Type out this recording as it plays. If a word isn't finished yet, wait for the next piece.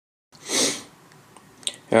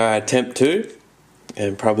Alright, attempt 2,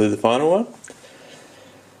 and probably the final one.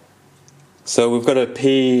 So we've got a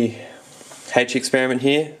pH experiment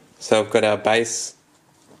here. So we've got our base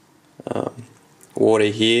water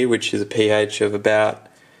here, which is a pH of about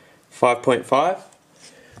 5.5,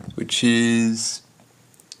 which is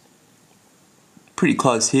pretty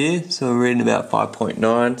close here. So we're reading about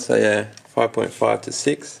 5.9, so yeah, 5.5 to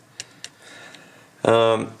 6.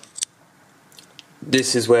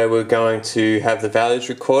 This is where we're going to have the values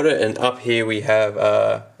recorded, and up here we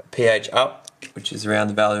have pH up, which is around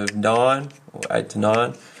the value of 9 or 8 to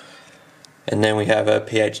 9, and then we have a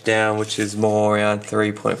pH down, which is more around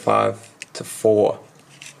 3.5 to 4.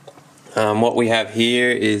 What we have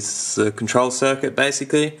here is the control circuit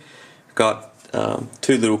basically. We've got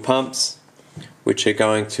 2 little pumps which are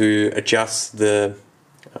going to adjust the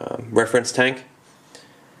reference tank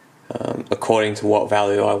according to what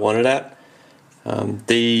value I want it at.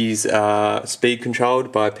 These are speed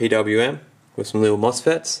controlled by PWM with some little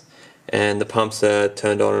MOSFETs, and the pumps are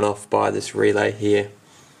turned on and off by this relay here,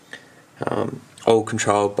 all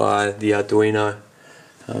controlled by the Arduino.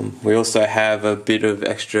 We also have a bit of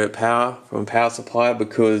extra power from a power supply,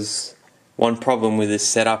 because one problem with this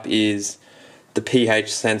setup is the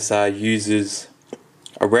pH sensor uses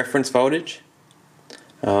a reference voltage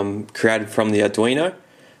created from the Arduino,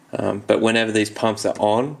 but whenever these pumps are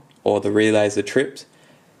on or the relays are tripped,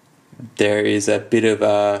 there is a bit of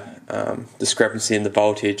a discrepancy in the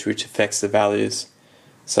voltage which affects the values.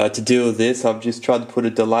 So to deal with this, I've just tried to put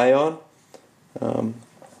a delay on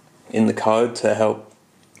in the code to help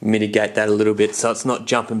mitigate that a little bit, so it's not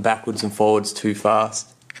jumping backwards and forwards too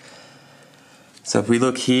fast. So if we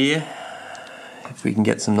look here, if we can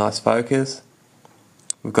get some nice focus,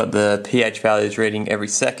 we've got the pH values reading every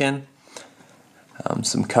second.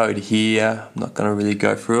 Some code here, I'm not going to really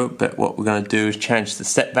go through it, but what we're going to do is change the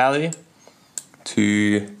set value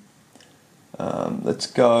to, let's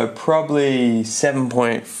go probably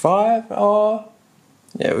 7.5, or,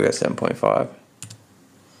 yeah, we'll go 7.5.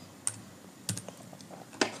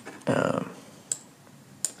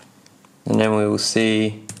 And then we will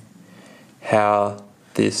see how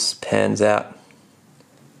this pans out.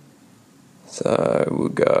 So we'll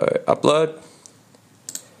go upload.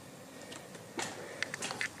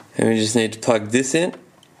 And we just need to plug this in.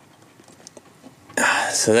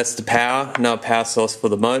 So that's the power, no power source for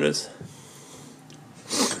the motors.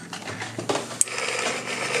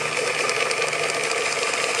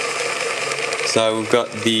 So we've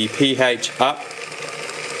got the pH up,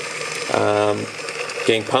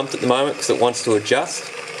 getting pumped at the moment because it wants to adjust.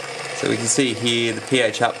 So we can see here the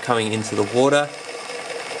pH up coming into the water.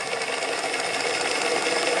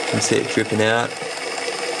 You can see it dripping out.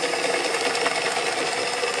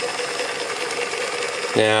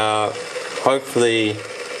 Now, hopefully,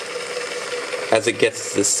 as it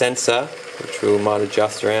gets to the sensor, which we might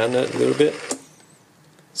adjust around it a little bit.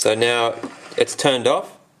 So now it's turned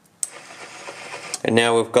off, and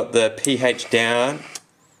now we've got the pH down,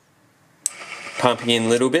 pumping in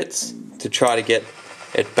little bits to try to get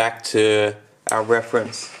it back to our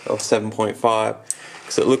reference of 7.5.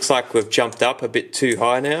 Because it looks like we've jumped up a bit too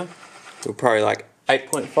high now. We're probably like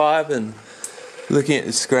 8.5, and looking at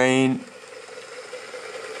the screen,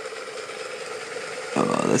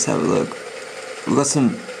 let's have a look. We've got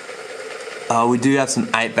some, we do have some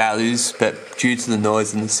 8 values, but due to the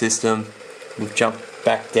noise in the system, we've jumped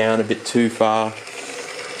back down a bit too far.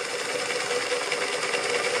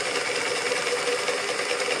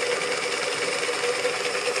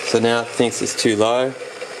 So now it thinks it's too low.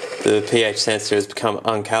 The pH sensor has become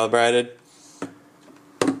uncalibrated.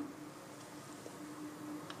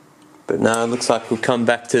 But now it looks like we've come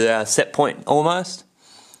back to our set point almost.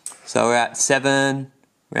 So we're at 7,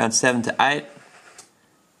 around 7 to 8.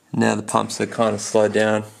 Now the pumps are kind of slowed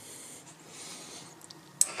down.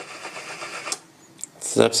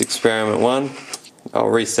 So that's experiment 1. I'll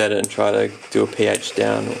reset it and try to do a pH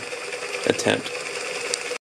down attempt.